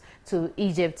 loss to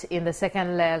Egypt in the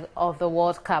second leg of the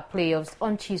World Cup playoffs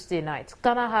on Tuesday night.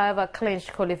 Ghana, however,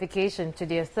 clinched qualification to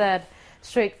their third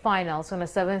straight finals on a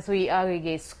 7-3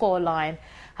 aggregate scoreline,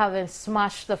 having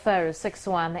smashed the Pharaohs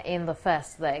 6-1 in the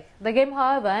first leg. The game,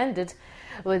 however, ended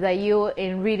with Ayew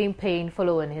in reading pain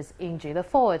following his injury. The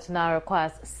forward now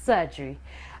requires surgery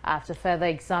after further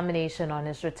examination on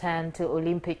his return to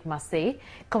Olympique Marseille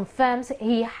confirms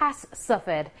he has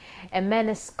suffered a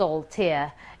meniscal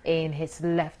tear in his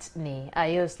left knee.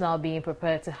 Ayew is now being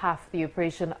prepared to have the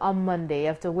operation on Monday,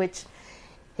 after which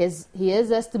he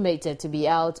is estimated to be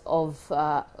out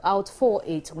for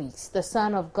 8 weeks. The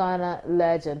son of Ghana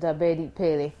legend Abedi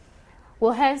Pele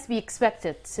will hence be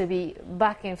expected to be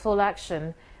back in full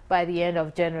action by the end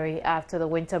of January after the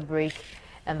winter break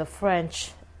and the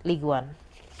French Ligue 1.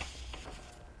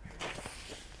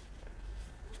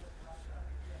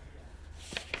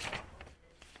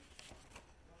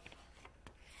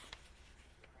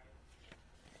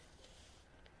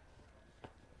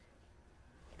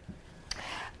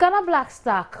 Ghana Black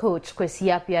Star coach Kwesi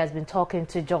Appiah has been talking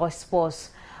to Joy Sports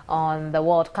on the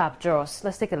World Cup draws.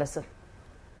 Let's take a listen.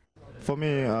 For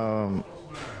me,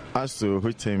 as to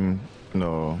which team,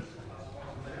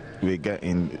 we get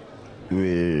in,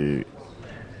 it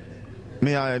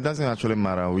doesn't actually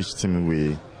matter which team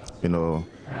we go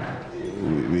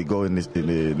in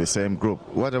the same group.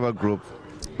 Whatever group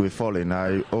we fall in,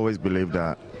 I always believe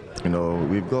that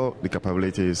we've got the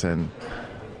capabilities and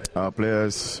our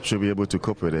players should be able to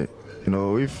cope with it.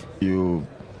 If you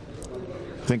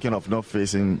thinking of not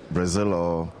facing Brazil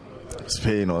or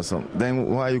Spain or something, then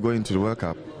why are you going to the World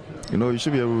Cup? You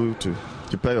should be able to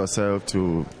prepare yourself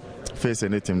to face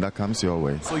any team that comes your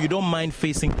way. So you don't mind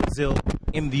facing Brazil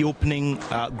in the opening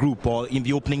group or in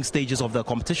the opening stages of the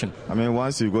competition? I mean,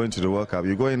 once you go into the World Cup,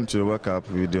 you go into the World Cup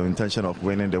with the intention of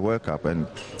winning the World Cup. And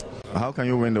how can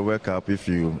you win the World Cup if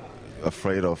you're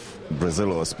afraid of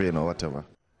Brazil or Spain or whatever?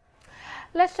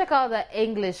 Let's check out the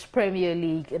English Premier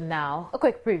League now. A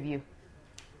quick preview.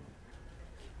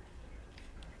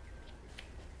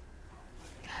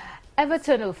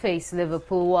 Everton will face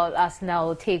Liverpool, while Arsenal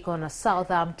will take on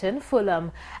Southampton,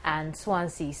 Fulham and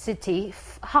Swansea City.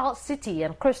 Hull City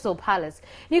and Crystal Palace.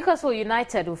 Newcastle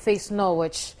United will face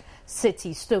Norwich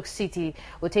City. Stoke City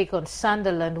will take on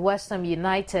Sunderland, West Ham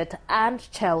United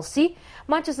and Chelsea.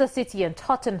 Manchester City and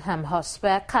Tottenham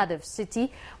Hotspur. Cardiff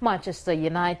City, Manchester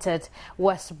United,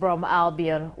 West Brom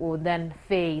Albion will then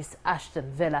face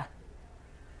Aston Villa.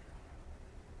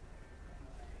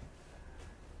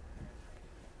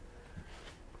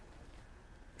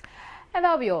 And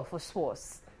that'll be all for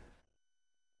sports.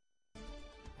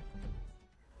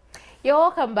 You're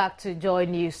welcome back to Joy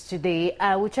News today.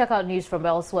 We'll check out news from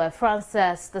elsewhere. France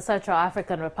says the Central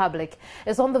African Republic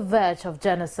is on the verge of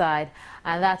genocide,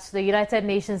 and that the United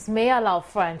Nations may allow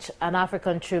French and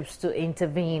African troops to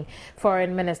intervene.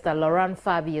 Foreign Minister Laurent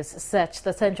Fabius said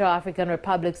the Central African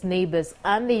Republic's neighbors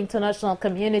and the international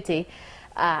community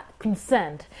are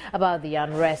concerned about the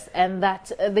unrest, and that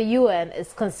the UN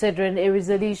is considering a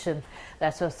resolution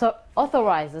that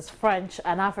authorizes French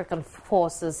and African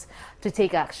forces to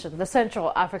take action. The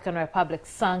Central African Republic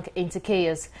sunk into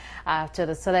chaos after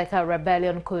the Seleka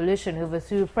rebellion coalition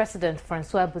overthrew President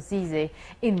Francois Bozize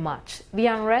in March. The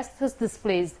unrest has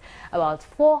displaced about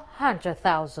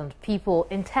 400,000 people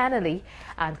internally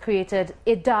and created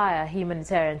a dire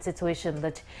humanitarian situation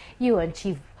that UN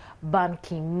Chief Ban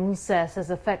Ki-moon says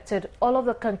has affected all of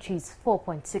the country's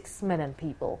 4.6 million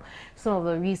people. Some of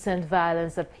the recent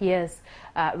violence appears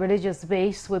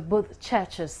religious-based, with both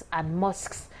churches and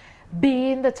mosques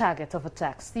being the target of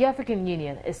attacks. The African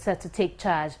Union is set to take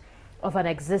charge of an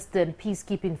existing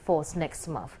peacekeeping force next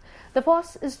month. The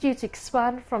force is due to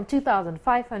expand from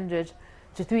 2,500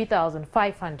 to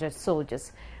 3,500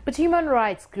 soldiers, but human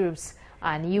rights groups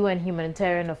and UN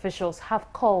humanitarian officials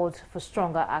have called for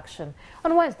stronger action.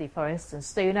 On Wednesday, for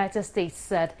instance, the United States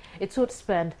said it would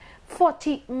spend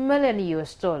 $40 million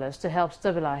to help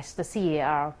stabilize the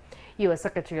CAR. U.S.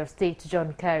 Secretary of State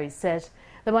John Kerry said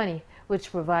the money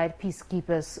which provide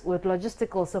peacekeepers with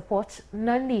logistical support,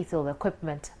 non-lethal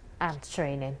equipment and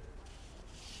training.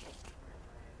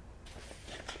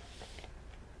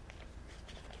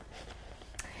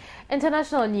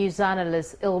 International news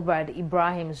analyst Ilbrad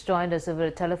Ibrahim has joined us over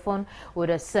the telephone. Would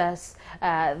assess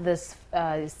this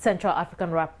Central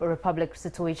African Republic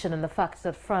situation and the fact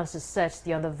that France is said to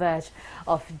be on the verge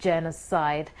of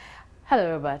genocide.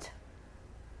 Hello, Ilbrad.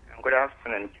 Good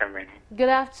afternoon, Cameron. Good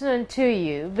afternoon to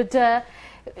you. But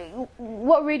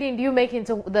what reading do you make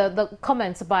into the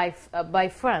comments by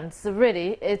France?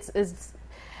 Really, it's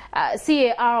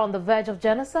CAR on the verge of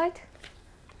genocide?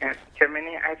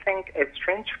 Germany, I think a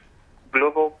strange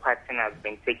global pattern has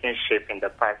been taking shape in the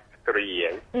past 3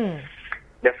 years.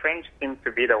 The French seem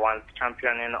to be the ones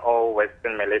championing all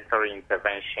Western military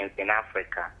interventions in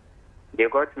Africa. They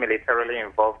got militarily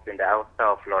involved in the ouster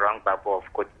of Laurent Gbagbo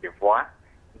of Cote d'Ivoire.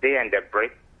 They and the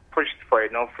Brits pushed for a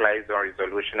no-fly zone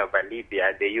resolution over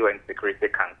Libya at the UN Security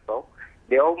Council.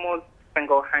 They almost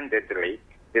single-handedly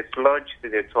dislodged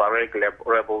the Tuareg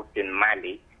rebels in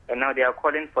Mali, and now they are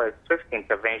calling for a swift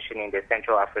intervention in the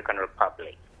Central African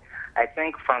Republic. I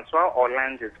think Francois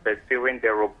Hollande is pursuing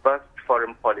the robust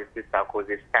foreign policy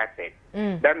Sarkozy started.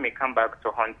 That may come back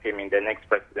to haunt him in the next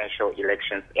presidential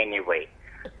elections anyway.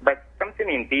 But something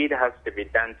indeed has to be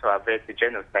done to avert the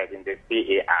genocide in the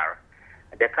CAR.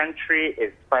 The country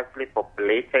is sparsely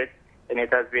populated, and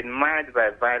it has been marred by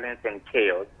violence and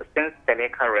chaos since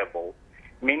Seleka rebels,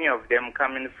 many of them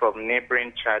coming from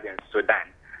neighboring Chad and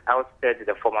Sudan, ousted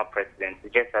the former president,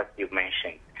 just as you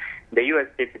mentioned. The U.S.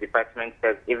 State Department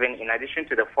says even in addition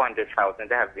to the 400,000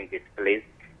 that have been displaced,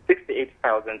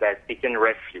 68,000 are seeking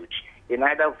refuge in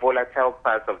other volatile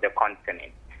parts of the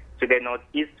continent. To the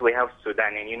northeast, we have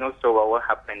Sudan, and you know so well what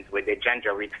happened with the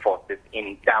Janjaweed forces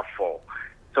in Darfur.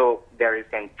 So there is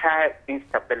entire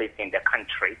instability in the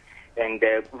country, and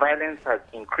the violence has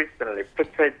increasingly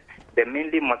pitted the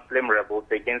mainly Muslim rebels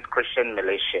against Christian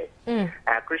militias.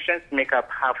 Christians make up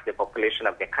half the population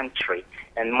of the country,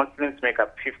 and Muslims make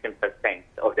up 15%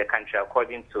 of the country,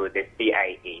 according to the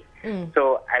CIA.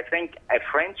 So I think a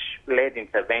French-led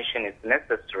intervention is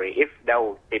necessary if that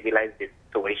will stabilize the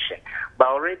situation. But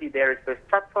already there is a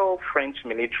subtle French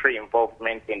military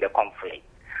involvement in the conflict.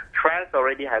 France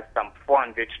already has some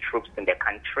 400 troops in the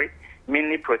country,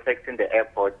 mainly protecting the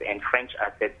airports and French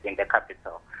assets in the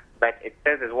capital. But it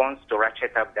says it wants to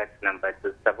ratchet up that number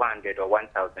to 700 or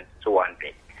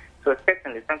 1,200. So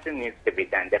certainly something needs to be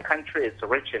done. The country is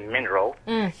rich in mineral.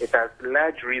 It has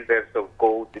large reserves of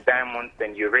gold, diamonds,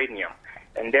 and uranium.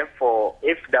 And therefore,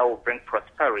 if that will bring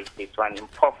prosperity to an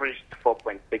impoverished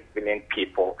 4.6 billion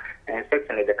people, and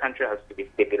certainly the country has to be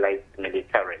stabilized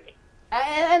militarily.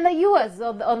 And the U.S.,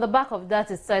 on the back of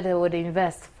that, it said it would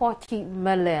invest $40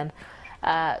 million.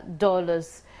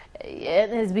 It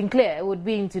has been clear it would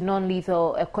be into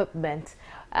non-lethal equipment,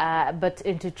 but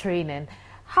into training.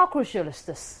 How crucial is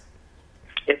this?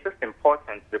 It is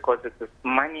important because it is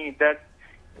money that,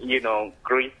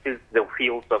 graces the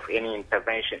wheels of any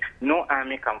intervention. No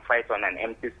army can fight on an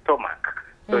empty stomach.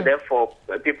 So therefore,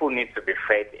 people need to be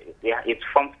fed. It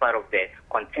forms part of the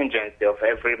contingency of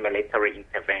every military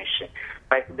intervention.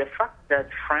 But the fact that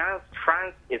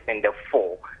France is in the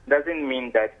fore doesn't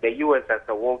mean that the U.S. as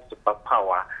a world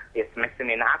superpower is missing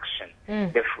in action.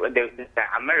 The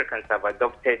Americans have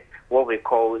adopted what we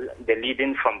call the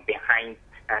leading from behind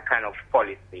kind of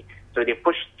policy. So they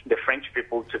pushed the French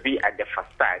people to be at the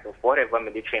facade of whatever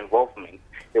military involvement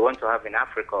they want to have in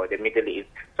Africa or the Middle East,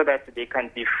 so that they can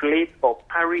deflate or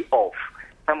parry off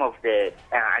some of the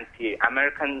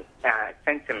anti-American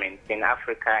sentiments in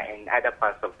Africa and other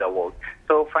parts of the world.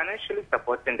 So financially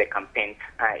supporting the campaign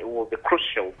it will be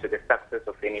crucial to the success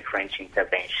of any French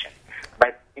intervention.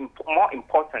 But more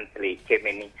importantly,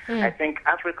 Kemeni, I think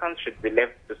Africans should be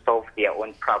left to solve their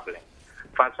own problems.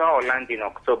 Francois Hollande in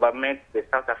October met the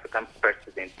South African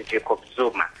president, Jacob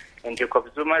Zuma, and Jacob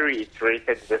Zuma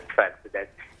reiterated this fact that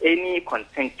any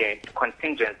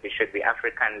contingency should be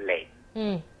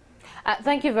African-led.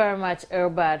 Thank you very much,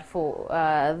 Ilbrad, for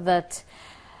that,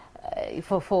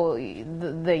 for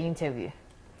the interview.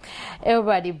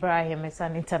 Ilbrad Ibrahim is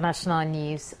an international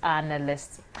news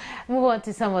analyst. Move on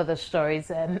to some of the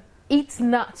stories. Eat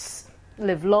nuts,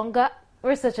 live longer,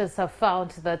 researchers have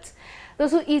found that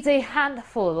those who eat a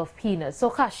handful of peanuts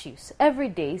or cashews every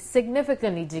day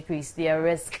significantly decrease their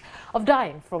risk of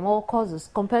dying from all causes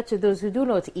compared to those who do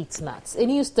not eat nuts. A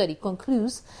new study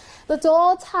concludes that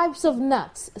all types of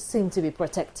nuts seem to be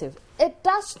protective. It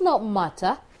does not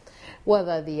matter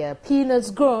whether they are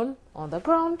peanuts grown on the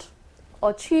ground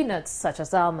or tree nuts such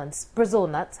as almonds, Brazil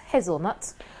nuts,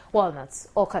 hazelnuts, walnuts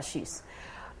or cashews.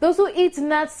 Those who eat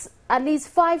nuts at least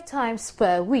 5 times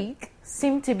per week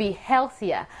seem to be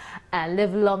healthier and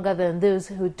live longer than those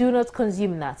who do not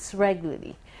consume nuts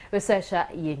regularly. Researcher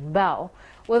Ying Bao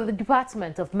with the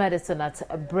Department of Medicine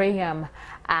at Brigham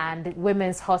and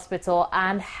Women's Hospital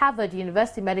and Harvard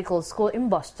University Medical School in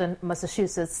Boston,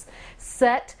 Massachusetts,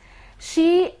 said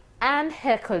she and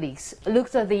her colleagues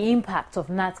looked at the impact of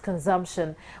nut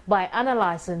consumption by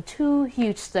analyzing 2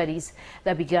 huge studies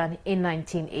that began in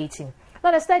 1918.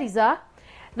 Now, the studies are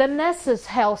the Nurses'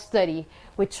 Health Study,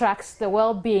 which tracks the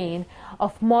well-being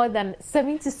of more than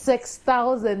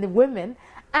 76,000 women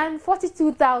and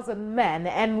 42,000 men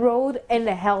enrolled in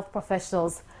the Health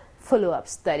Professionals Follow-up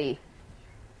Study.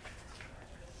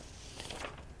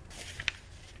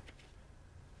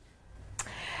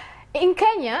 In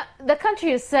Kenya, the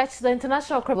country has set the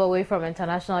international crowd away from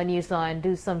international news now and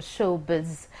do some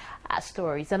showbiz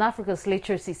stories. And Africa's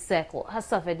literacy circle has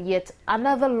suffered yet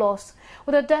another loss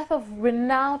with the death of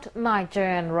renowned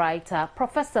Nigerian writer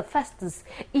Professor Festus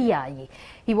Iyayi.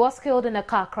 He was killed in a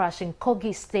car crash in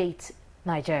Kogi State,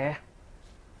 Nigeria.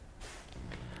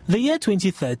 The year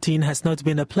 2013 has not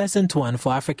been a pleasant one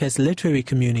for Africa's literary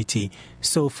community.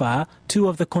 So far, 2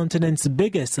 of the continent's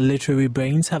biggest literary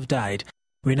brains have died.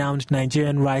 Renowned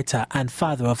Nigerian writer and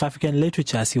father of African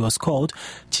literature, as he was called,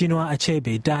 Chinua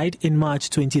Achebe, died in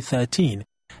March 2013.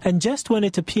 And just when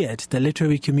it appeared the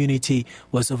literary community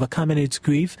was overcoming its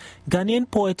grief,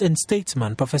 Ghanaian poet and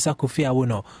statesman Professor Kofi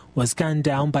Awoonor was gunned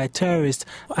down by terrorists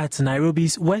at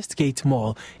Nairobi's Westgate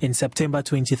Mall in September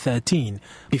 2013.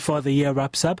 Before the year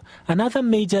wraps up, another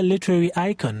major literary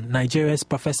icon, Nigeria's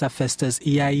Professor Festus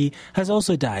Iyayi, has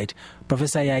also died.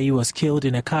 Professor Iyayi was killed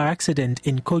in a car accident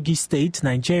in Kogi State,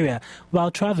 Nigeria, while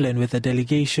traveling with a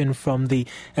delegation from the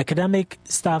Academic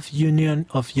Staff Union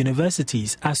of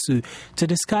Universities, ASU, to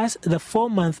discuss the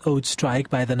 4-month-old strike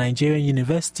by the Nigerian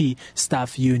University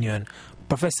Staff Union.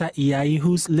 Professor Iyayi,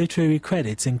 whose literary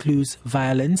credits includes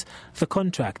Violence, The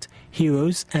Contract,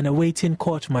 Heroes and Awaiting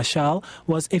Court-Martial,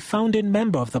 was a founding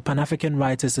member of the Pan-African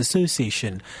Writers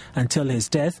Association. Until his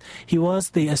death, he was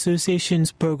the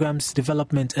association's Programs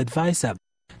Development Advisor.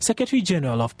 Secretary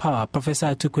General of Power, Professor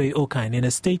Atukwe Okine, in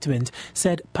a statement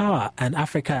said Power and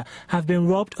Africa have been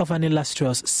robbed of an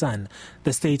illustrious son.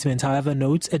 The statement, however,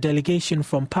 notes a delegation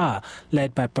from Power,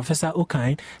 led by Professor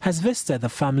Okine, has visited the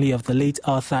family of the late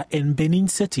author in Benin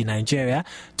City, Nigeria,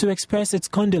 to express its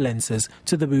condolences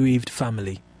to the bereaved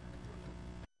family.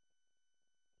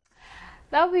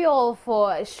 That'll be all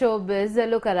for Showbiz. A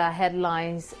look at our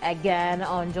headlines again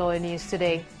on Joy News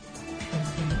today.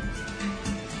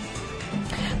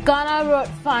 Ghana Road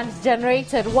Funds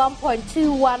generated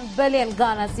 1.21 billion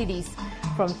Ghana cedis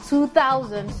from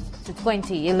 2000 to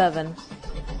 2011.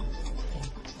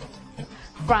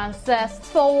 Thanks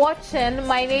for watching.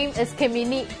 My name is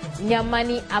Kemini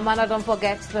Nyamani Amana. Don't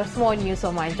forget the small news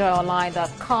on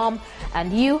myjoyonline.com.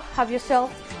 And you have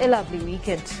yourself a lovely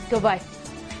weekend. Goodbye.